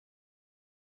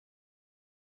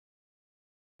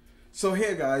So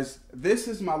here guys, this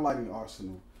is my lighting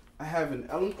arsenal. I have an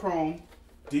Chrome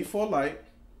D4 light.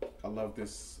 I love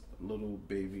this little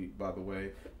baby, by the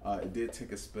way. It did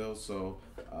take a spill, so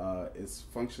it's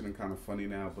functioning kind of funny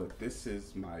now, but this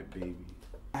is my baby.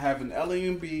 I have an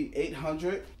LAMB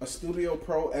 800, a Studio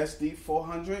Pro SD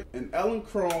 400, an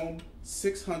Chrome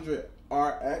 600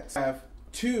 RX. I have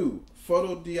two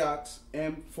Photodiox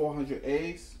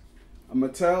M400As, a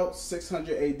Mattel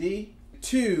 600 AD,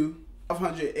 two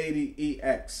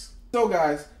 580EX. So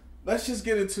guys, let's just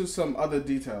get into some other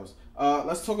details.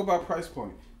 Let's talk about price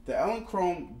point. The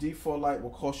Chrome D4 light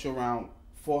will cost you around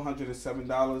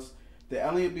 $407. The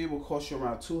LAMB will cost you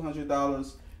around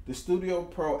 $200. The Studio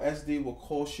Pro SD will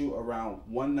cost you around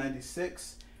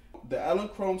 $196. The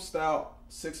Chrome style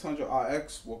 600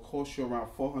 RX will cost you around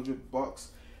 $400.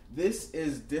 This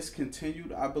is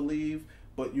discontinued, I believe,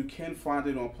 but you can find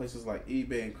it on places like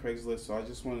eBay and Craigslist, so I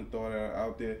just want to throw that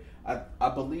out there. I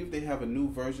believe they have a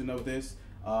new version of this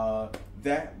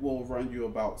that will run you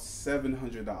about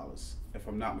 $700, if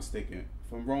I'm not mistaken.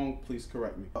 If I'm wrong, please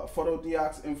correct me.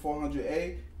 Photodiox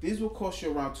M400A, these will cost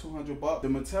you around $200. The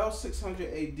Mattel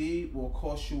 600 AD will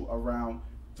cost you around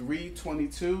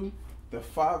 $322. The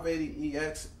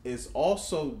 580EX is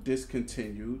also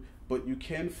discontinued, but you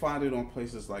can find it on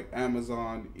places like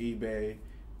Amazon, eBay,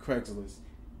 Craigslist.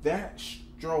 That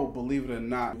strobe, believe it or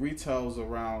not, retails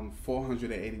around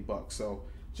 $480. So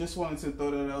just wanted to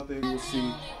throw that out there. You'll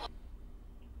see.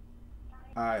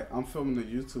 Alright, I'm filming a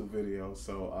YouTube video,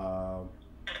 so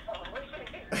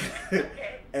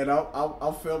and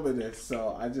I'm filming this,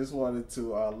 so I just wanted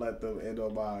to let them in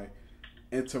on my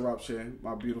interruption.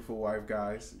 My beautiful wife,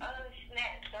 guys. Oh snap!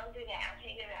 Don't do that. I'll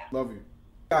take it out. Love you,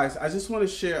 guys. I just want to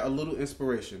share a little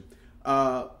inspiration.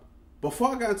 Before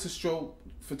I got into strobe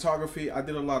photography, I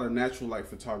did a lot of natural light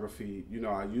photography. You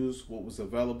know, I used what was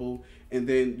available, and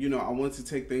then, you know, I wanted to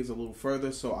take things a little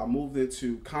further, so I moved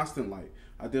into constant light.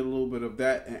 I did a little bit of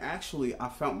that, and actually I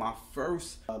found my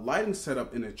first lighting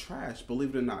setup in the trash.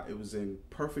 Believe it or not, it was in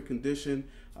perfect condition.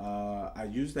 I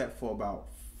used that for about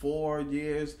 4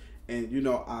 years, and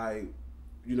I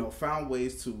found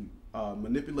ways to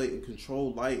manipulate and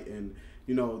control light, and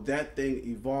that thing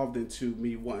evolved into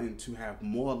me wanting to have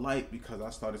more light because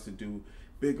I started to do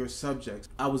bigger subjects.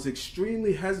 I was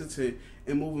extremely hesitant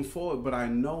in moving forward, but I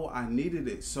know I needed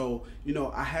it. So,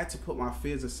 I had to put my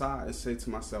fears aside and say to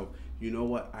myself, you know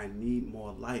what, I need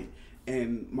more light.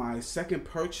 And my second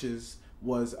purchase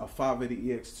was a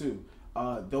 580EX2.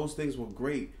 Those things were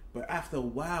great, but after a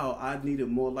while, I needed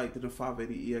more light than the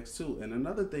 580EX2. And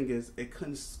another thing is, it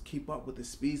couldn't keep up with the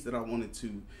speeds that I wanted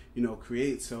to,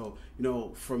 create. So,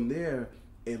 from there,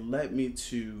 it led me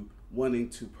to wanting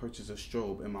to purchase a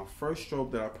strobe. And my first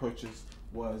strobe that I purchased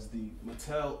was the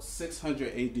Mattel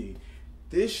 600 AD.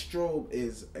 This strobe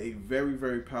is a very,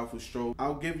 very powerful strobe.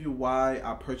 I'll give you why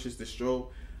I purchased the strobe.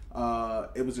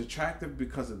 It was attractive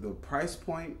because of the price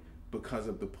point, because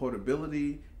of the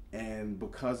portability, and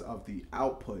because of the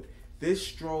output. This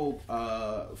strobe,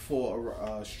 for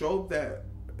a strobe that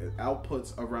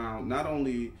outputs around not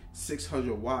only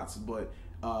 600 watts, but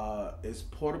is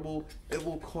portable, it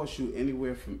will cost you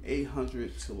anywhere from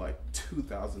 $800 to like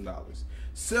 $2,000.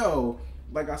 So,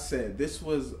 like I said, this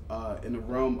was in the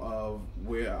realm of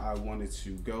where I wanted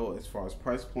to go as far as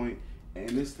price point, and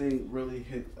this thing really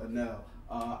hit a nail.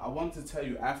 I wanted to tell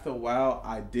you, after a while,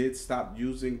 I did stop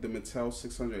using the Mattel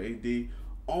 600 AD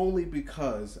only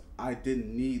because I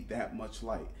didn't need that much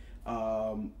light.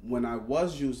 When I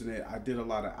was using it, I did a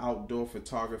lot of outdoor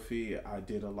photography. I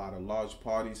did a lot of large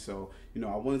parties. So,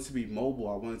 I wanted to be mobile.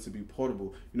 I wanted to be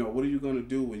portable. What are you going to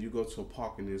do when you go to a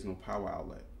park and there's no power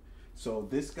outlet? So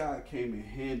this guy came in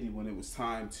handy when it was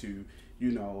time to,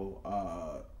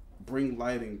 bring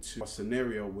lighting to a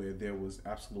scenario where there was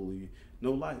absolutely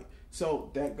no light. So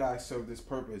that guy served this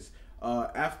purpose.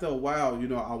 After a while,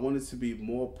 I wanted to be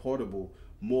more portable,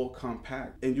 more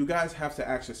compact. And you guys have to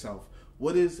ask yourself,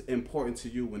 what is important to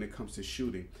you when it comes to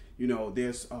shooting?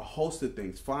 There's a host of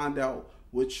things. Find out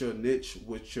what your niche,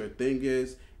 what your thing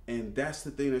is, and that's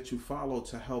the thing that you follow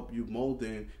to help you mold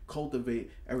and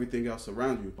cultivate everything else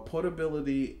around you.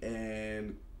 Portability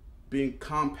and being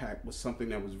compact was something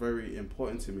that was very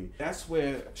important to me. That's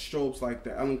where strobes like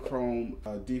the Chrome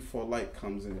D4 light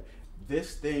comes in.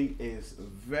 This thing is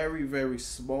very, very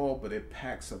small, but it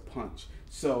packs a punch.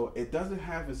 So it doesn't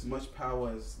have as much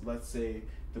power as, let's say,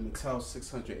 the Mattel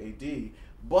 600 AD,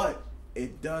 but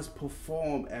it does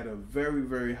perform at a very,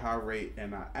 very high rate,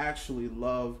 and I actually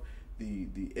love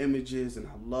the images, and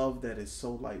I love that it's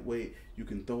so lightweight. You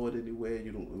can throw it anywhere.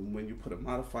 When you put a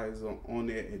modifiers on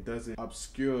there, it doesn't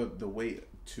obscure the weight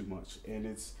too much, and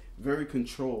it's very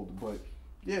controlled. But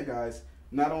yeah, guys,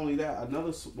 Not only that,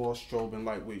 another small strobe and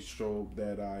lightweight strobe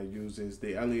that I use is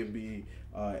the LMB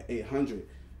 800.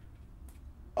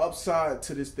 Upside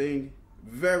to this thing,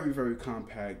 very, very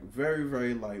compact, very,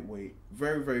 very lightweight,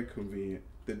 very, very convenient.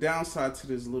 The downside to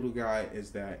this little guy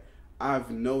is that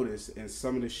I've noticed in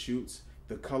some of the shoots,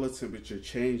 the color temperature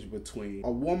changed between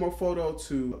a warmer photo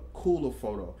to a cooler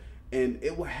photo. And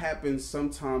it will happen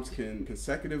sometimes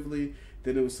consecutively.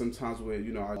 Then it was sometimes where,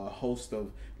 you know, a host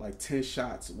of like 10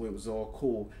 shots where it was all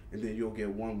cool, and then you'll get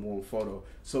one warm photo.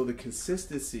 So the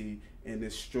consistency in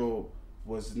this strobe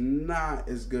was not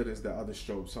as good as the other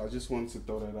strobe. So I just wanted to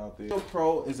throw that out there. The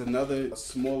Pro is another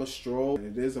smaller strobe.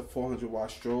 It is a 400 watt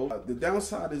strobe. The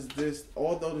downside is this,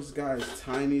 although this guy is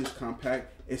tiny, it's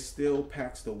compact, it still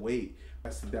packs the weight.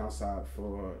 That's the downside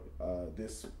for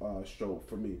this strobe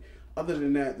for me. Other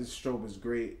than that, this strobe is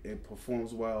great. It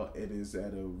performs well. It is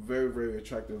at a very, very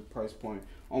attractive price point.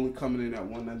 Only coming in at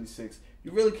 $196.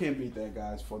 You really can't beat that,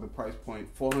 guys, for the price point.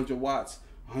 400 watts,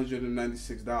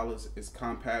 $196. It's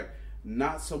compact.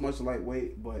 Not so much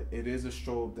lightweight, but it is a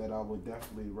strobe that I would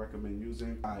definitely recommend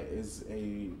using. It is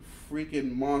a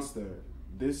freaking monster.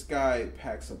 This guy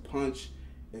packs a punch.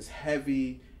 It's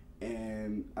heavy.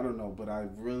 And I don't know, but I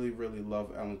really, really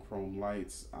love Elinchrom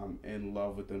lights. I'm in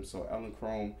love with them. So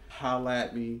Elinchrom, holla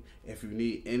at me if you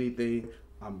need anything.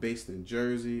 I'm based in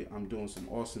Jersey. I'm doing some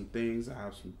awesome things. I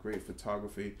have some great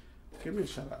photography. Give me a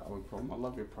shout out, Elinchrom. I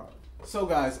love your product. So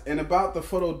guys, and about the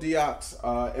Photodiox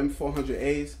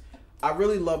M400As, I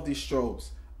really love these strobes.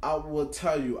 I will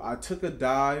tell you, I took a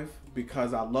dive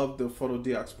because I love the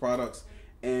Photodiox products.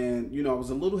 And, you know, I was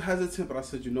a little hesitant, but I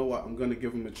said, you know what, I'm going to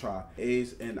give them a try.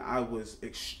 And I was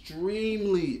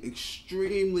extremely,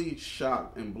 extremely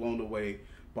shocked and blown away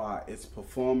by its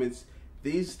performance.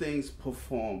 These things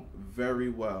perform very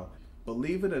well.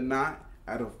 Believe it or not,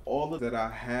 out of all that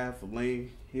I have laying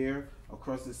here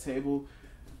across this table,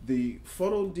 the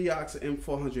Photodiox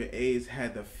M400As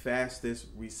had the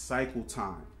fastest recycle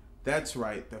time. That's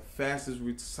right, the fastest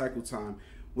recycle time.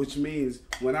 Which means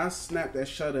when I snap that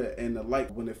shutter and the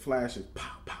light, when it flashes,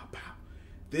 pow, pow, pow,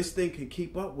 this thing can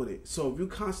keep up with it. So if you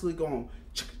constantly going,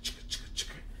 chicka, chicka, chicka,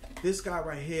 chicka, this guy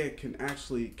right here can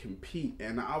actually compete.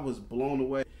 And I was blown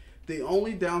away. The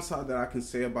only downside that I can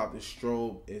say about this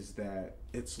strobe is that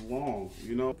it's long.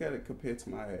 You know, look at it compared to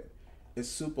my head. It's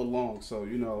super long. So,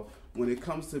 you know, when it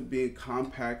comes to being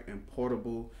compact and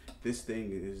portable, this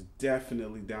thing is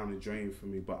definitely down the drain for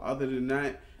me. But other than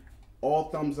that,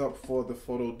 all thumbs up for the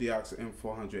Photodiox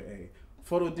M400A.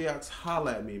 Photodiox,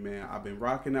 holla at me, man. I've been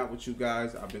rocking out with you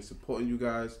guys. I've been supporting you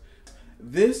guys.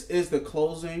 This is the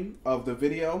closing of the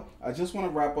video. I just want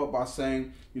to wrap up by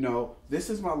saying, you know, this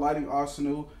is my lighting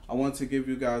arsenal. I want to give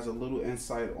you guys a little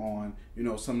insight on, you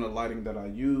know, some of the lighting that I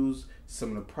use, some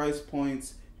of the price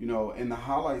points, you know, and the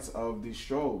highlights of these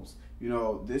strobes. You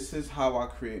know, this is how I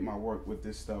create my work with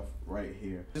this stuff right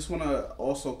here. Just want to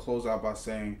also close out by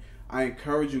saying, I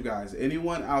encourage you guys,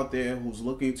 anyone out there who's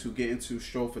looking to get into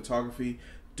strobe photography,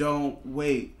 don't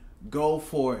wait. Go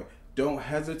for it. Don't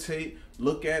hesitate.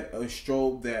 Look at a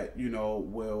strobe that, you know,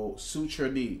 will suit your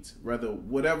needs,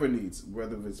 whatever needs,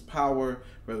 whether it's power,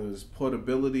 whether it's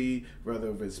portability,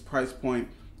 whether it's price point.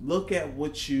 Look at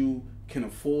what you can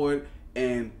afford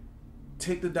and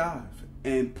take the dive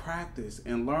and practice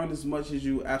and learn as much as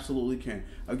you absolutely can.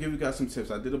 I'll give you guys some tips.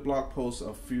 I did a blog post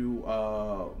a few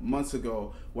months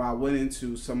ago where I went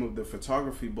into some of the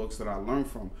photography books that I learned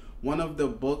from. One of the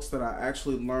books that I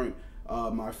actually learned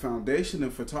my foundation in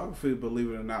photography,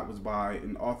 believe it or not, was by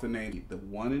an author named the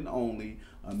one and only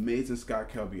amazing Scott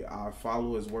Kelby. I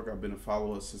follow his work. I've been a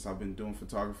follower since I've been doing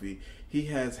photography. He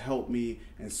has helped me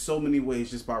in so many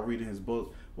ways just by reading his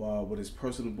book. With his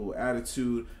personable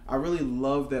attitude. I really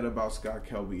love that about Scott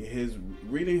Kelby.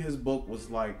 Reading his book was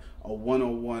like a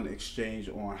one-on-one exchange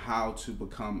on how to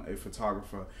become a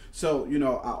photographer. So, you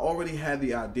know, I already had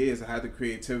the ideas, I had the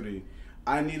creativity.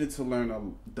 I needed to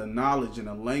learn the knowledge and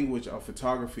the language of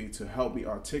photography to help me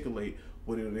articulate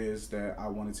what it is that I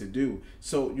wanted to do.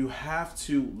 So you have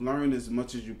to learn as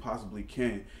much as you possibly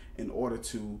can in order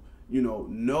to, you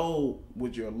know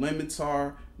what your limits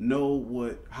are,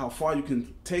 know how far you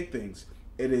can take things.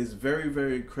 It is very,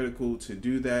 very critical to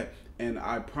do that. And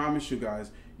I promise you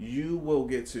guys, you will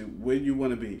get to where you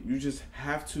want to be. You just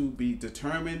have to be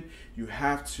determined. You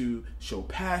have to show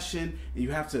passion. And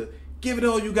you have to give it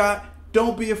all you got.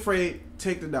 Don't be afraid.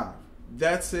 Take the dive.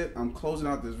 That's it. I'm closing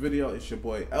out this video. It's your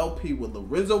boy LP with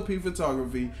Lorenzo P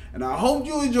Photography, and I hope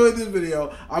you enjoyed this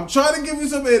video. I'm trying to give you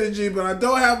some energy, but I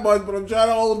don't have much, but I'm trying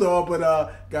to hold on.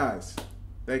 But guys,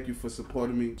 thank you for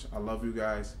supporting me. I love you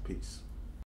guys. Peace.